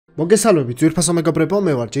მოგესალმებით, ძვირფასო მეგობრებო,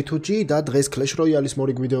 მე ვარ ჯითუჯი და დღეს CLASH ROYALE-ის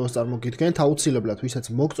მორიგი ვიდეოს წარმოგიდგენთ. აუცილებლად, ვისაც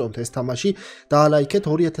მოგწონთ ეს თამაში, დაალაიქეთ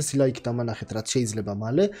 2000 ლაიქი დამანახეთ, რაც შეიძლება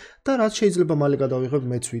მალე და რაც შეიძლება მალე გადავიღებ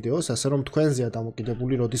მეც ვიდეოს, ასე რომ თქვენზეა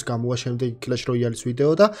დამოკიდებული, როდის გამოვა შემდეგი CLASH ROYALE-ის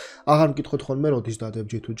ვიდეო და აღარ მკითხოთ ხოლმე, როდის დადებ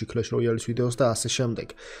ჯითუჯი CLASH ROYALE-ის ვიდეოს და ასე შემდეგ.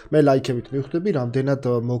 მე ლაიქებით მივხვდები, რამდენად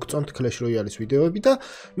მოგწონთ CLASH ROYALE-ის ვიდეოები და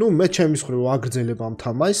მე ჩემი მხრივ ვაგრძელებ ამ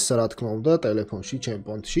თამაშს, რა თქმა უნდა, ტელეფონში,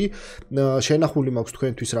 ჩემპონში. შენახული მაქვს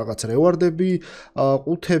თქვენთვის რაღაც რევარდები,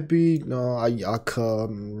 ყუთები, აი აქ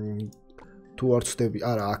თუ არ ვცდები,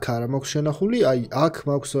 არა, აქ არა მაქვს შენახული, აი აქ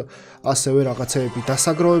მაქვს ასევე რაღაცეები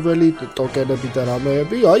დასაგროვებელი, ტოკენები და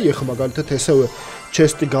რამეები. აი ეხლა მაგალითად ესევე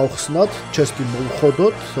ჩესტი გავხსნათ, ჩესტი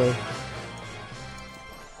მოვხოდოთ.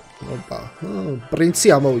 ოპა, პრინცი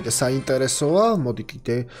ამოვიდა, საინტერესოა, მოდი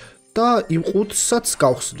კიდე და იმ ყუთსაც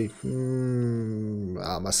გავხსნი.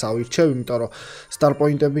 ამას ავირჩევ, იმიტომ რომ star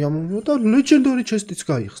point-ები ამოვიდა და legendary chest-იც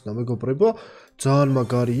გაიხსნა, მეგობრებო. ძალიან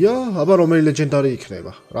მაგარია. აბა რომელი legendary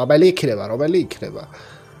იქნება? რომელი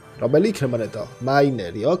იქნება ნეტო?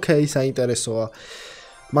 მაინერი. ოკეი, საინტერესოა.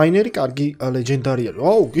 მაინერი კარგი legendary-ია.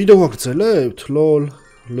 აუ, კიდევ ვაგრძელებთ? lol.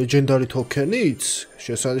 legendary token-იც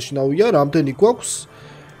შესანიშნავია, რამდენი გვაქვს?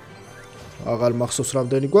 აღარ მახსოვს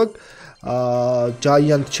რამდენი გვაქვს.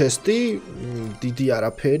 giant chest-ი, დიდი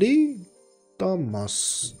არაფერი და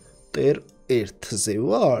master 1-ზე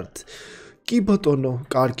ვართ. კი ბატონო,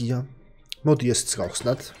 კარგია. მოდი ესეც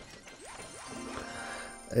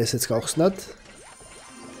გავხსნათ.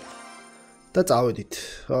 და წავედით.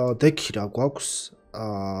 დექი რა გვაქვს?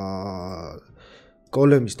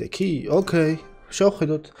 golem-ის დექი? ოკეი,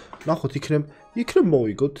 შევხედოთ. ნახოთ იქნებ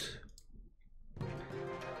მოვიგოთ.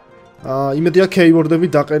 იმედია keyword-ები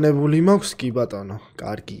დაყენებული მაქვს, კი ბატონო,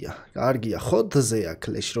 კარგია, ხოდზეა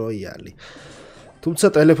CLASH ROYALE. თუმცა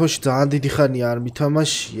ტელეფონში ძალიან დიდი ხანია არ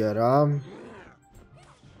მითამაშია რა.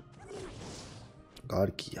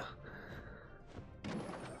 კარგია.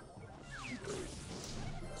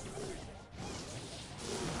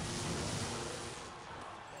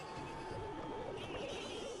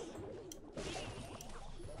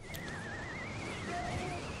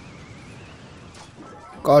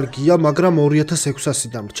 კარგია, მაგრამ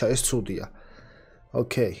 2600 დამრჩა, ეს ცუდია.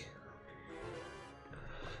 ოკეი.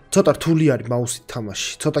 ცოტა რთული არის მაუსით თამაში.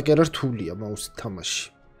 ცოტა კი არა რთულია მაუსით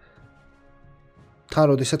თამაში. თან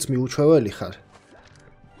როდესაც მიუჩვეველი ხარ.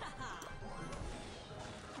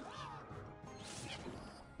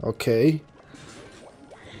 ოკეი.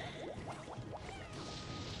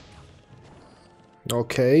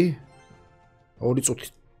 ოკეი. 2 წუთი.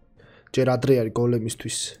 ჯერ ადრე არის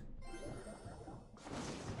golem-ისთვის.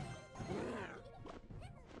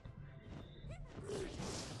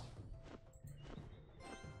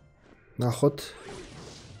 ნახოთ.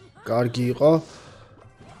 კარგი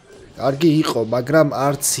იყო, მაგრამ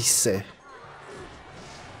არც ისე.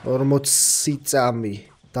 40 წამი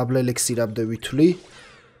double elixir-ამდე ვითვლი.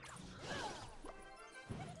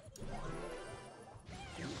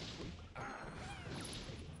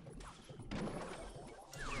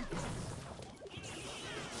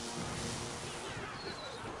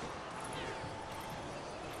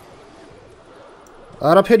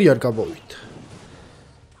 არაფერი არ გამოვიდა.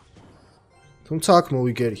 თუმცა აქ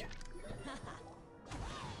მოვიგერია.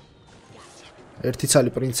 ერთი ცალი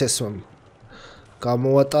პრინცესამ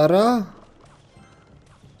გამოვატარა.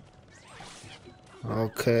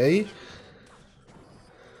 ოკეი.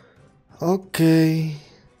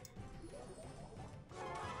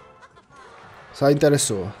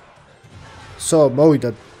 საინტერესოა. მოვიდა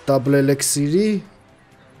double elixir-ი,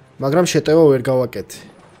 მაგრამ შეტევა ვერ გავაკეთე.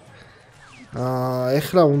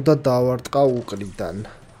 ეხლა უნდა დავარტყა უკრიდან.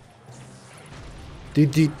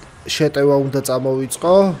 დიდი შეტევა უნდა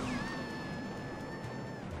წამოვიწყო.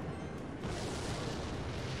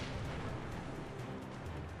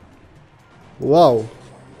 ვაუ.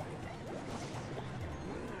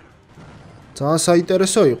 ძალიან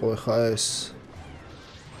საინტერესო იყო ხა ეს.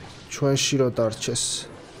 ჩვენში რო დარჩეს.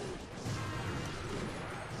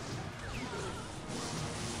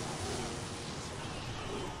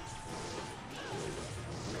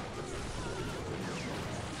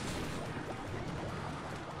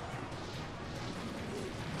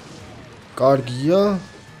 კარგია.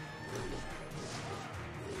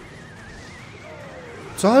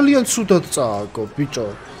 ძალიან ცუდად წააგო, ბიჭო.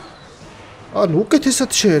 ანუ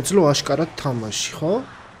უკეთესად შეეძლო აშკარად თამაში, ხო?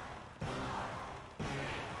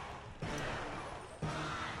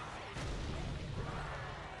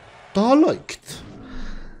 დაალაიქეთ.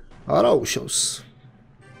 არა უშავს.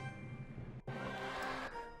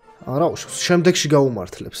 შემდეგში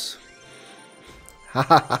გაუმართლებს.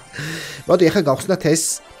 მოდი ახლა გავხსნათ ეს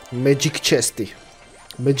magic chest-ი.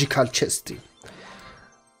 Magical chest.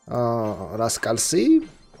 Rascalsi.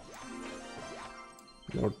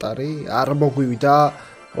 Mortari. არ მოგვივიდა.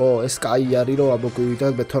 ეს კაი არის რომ ამოგვივიდა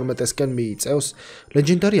მე-12-ესკენ მიიწევს.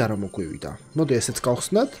 Legendary არ მოგვივიდა. მოდი ესეც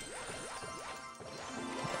გავხსნათ.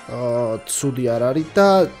 ცუდი არ არის და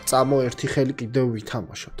წამო ერთი ხელი კიდევ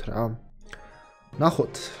ვითამაშოთ რა.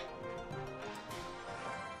 ნახოთ.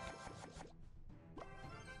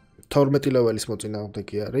 12 ლეველის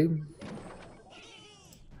მოწინააღმდეგე არის.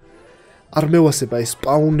 არ მევასება ეს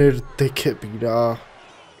სპაუნერ დექები რა.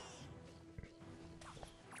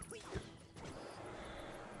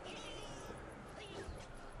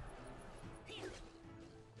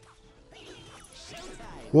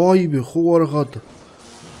 ვაიმე, ხო არ ღადა.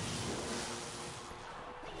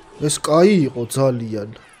 ეს კაი იყო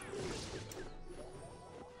ძალიან.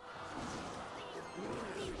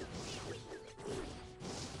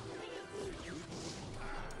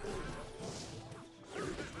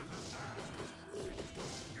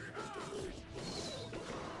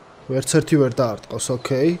 ვერცერთი ვერ დაარტყავს,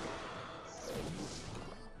 ოკეი.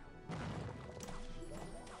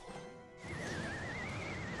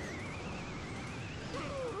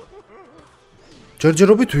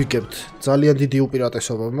 ჯერჯერობით ვიგებთ. ძალიან დიდი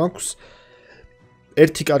უპირატესობა მაქვს.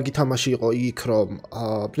 ერთი კარგი თამაში იყო იქ, რომ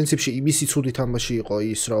პრინციპში იმისი ცუდი თამაში იყო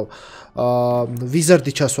ის, რომ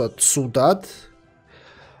ვიზარდი ჩასვათ სუდად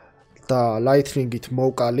და ლაითნინგით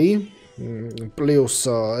მოვკალი. პლუს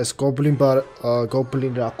ეს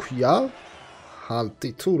გობლინ რა ქვია? ჰალტი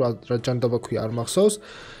თუ რა ჯანდაბა ქვია არ მახსოვს.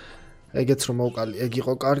 ეგეც რომ მოვკალი, ეგ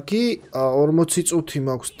იყო კარგი. 40 წუთი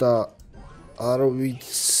მაქვს და არ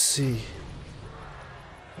ვიცი.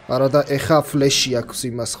 არა და ეხა ფლეში აქვს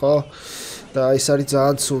იმას, ხო? და ეს არის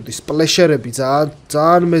ძალიან ცუდი. სპლეშერები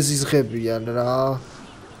ძალიან მეზიზღებიან რა.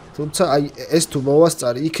 თუმცა აი ეს თუ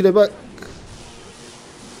მოვასწარი, იქნება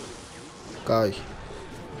კაი.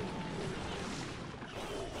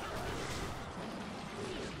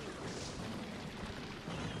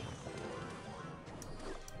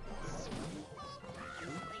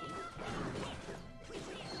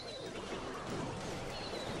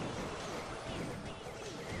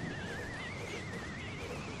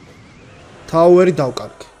 Toweri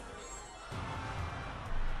დავკარგე.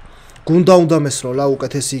 გუნდა უნდა მესროლა,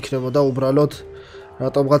 უკეთესი იქნებოდა უბრალოდ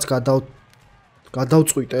რატომღაც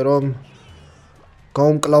გადავწყვიტე რომ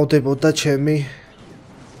გაუმკლავდებოდა ჩემი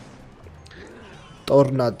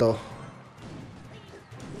ტორნადო.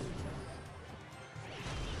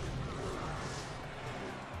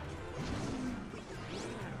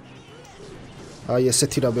 აი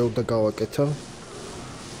ესეთი რამე უნდა გავაკეთო.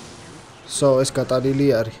 ეს გატანილი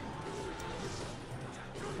არის.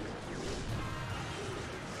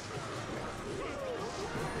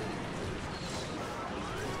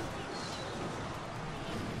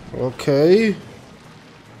 Okay.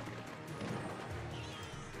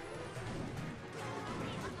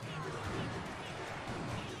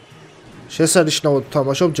 შესანიშნავად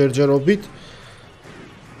თამაშობ ჯერჯერობით.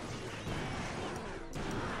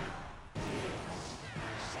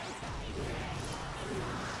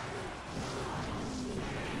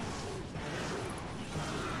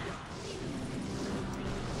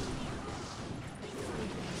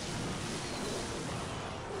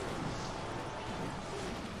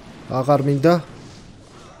 აღარ მინდა.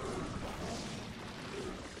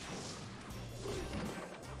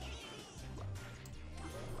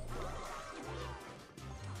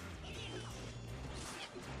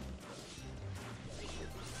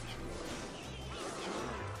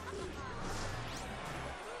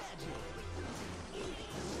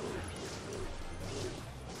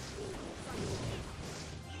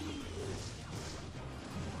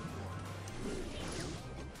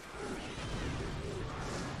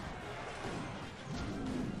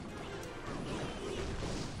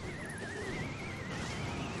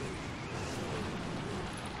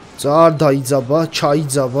 ძალიან დაიძაბა,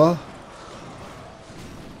 ჩაიძაბა.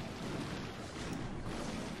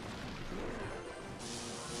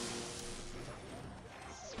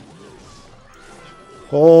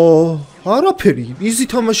 არაფერი, იზი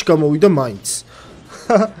თამაში გამოვიდა მაინც.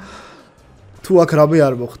 თუ აქ რამე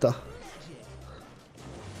არ მოხდა.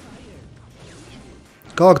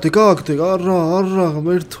 გააგდე, არა,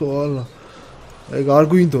 მერთო, ალა. ეგ არ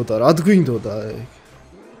გვინდოდა, რა გვინდოდა ეგ.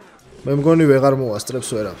 მე მგონი ვეღარ მოასწრებს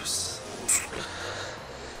ვერაფერს.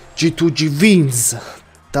 G2G wins.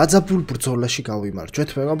 დაძაბულ ბრძოლაში გავიმარჯვეთ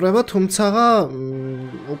მეგობრებო, თუმცა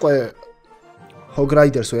უკვე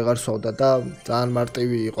ჰოგრაიდერს ვეღარ სვავდა და ძალიან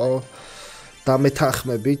მარტივი იყო და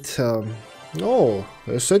მეთანხმებით.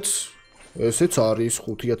 ესეც არის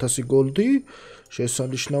 5000 გოლდი,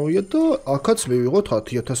 შესანიშნავია და აქაც მივიღოთ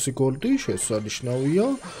 10000 გოლდი, შესანიშნავია.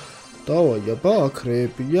 დავაი, აბა, აქ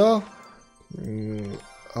რეებია.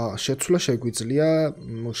 შეცვლა შეგვიძლია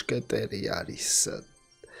მუშკეტერი არის.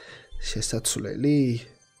 შესაძლებელი?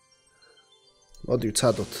 მოდი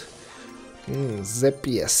ვცადოთ.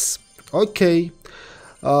 ZPS. Okay.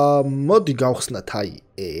 მოდი გავხსნათ აი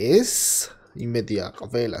ეს. იმედია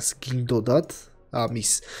ყველას გინდოდათ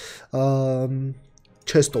ამის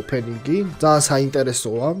ჩესტ ოფენინგი. ძალიან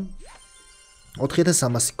საინტერესოა.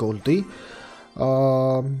 4300 გოლდი.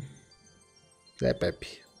 ზეპები.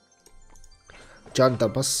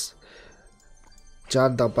 ჯანდაბას.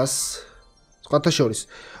 სხვათა შორის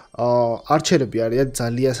არჩერები არიან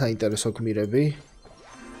ძალიან საინტერესო გმირები.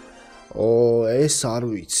 ეს არ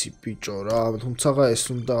ვიცი ბიჭო რა, თუმცა ეს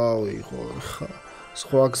უნდა ავიღო ხა.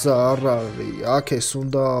 სხვა გზა არ არის, აქ ეს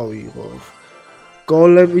უნდა ავიღო.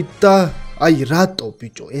 golem-ი და აი რატო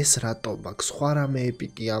ბიჭო, ეს რატო მაქვს, სხვა რამე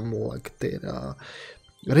ეპიკი ამოაგდე რა.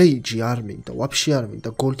 რეიჯი არ მინდა, ვაფშე არ მინდა,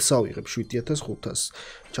 გოლდს ავიღებ 7500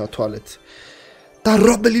 ჩათვალეთ. და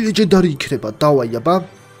რომელი ლეგენდარი იქნება, დავაი აბა.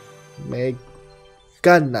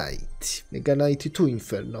 Meganite თუ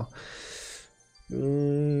Inferno.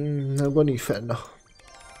 მეგონი Inferno.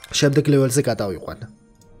 შემდეგ ლეველზე გადავიყვან.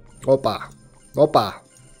 ოპა.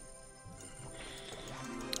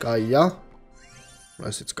 კაია.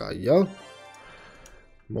 ასეც კაია.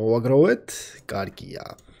 მოვაგროვეთ, კარგია.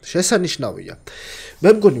 შესანიშნავია. მე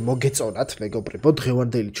მგონი მოგეწონათ მეგობრებო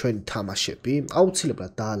დღევანდელი ჩვენი თამაშები.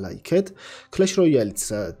 აუცილებლად დაალაიქეთ. CLASH ROYALE-იც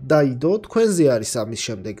დაიდო. თქვენზე არის ამის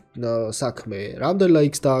შემდეგ საქმე. რამდენ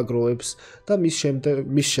ლაიქს დააგროვებს და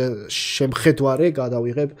მის შემხედვარე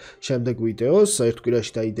გადავიღებ შემდეგ ვიდეოს. ერთ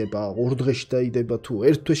კვირაში დაიდება, ორ დღეში დაიდება თუ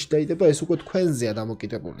ერთ თვეში დაიდება, ეს უკვე თქვენზეა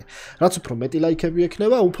დამოკიდებული. რაც უფრო მეტი ლაიქები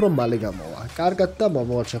ექნება, უფრო მალე გამოვა. კარგად და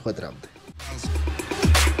მომავალ შეხვედრამდე.